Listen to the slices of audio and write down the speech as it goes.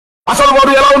అసలు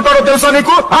వాడు ఎలా ఉంటాడో తెలుసా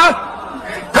నీకు?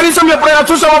 కనీసం ఎప్పుడైనా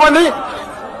చూసావా?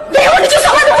 దేవుడిని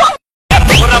చూసావా?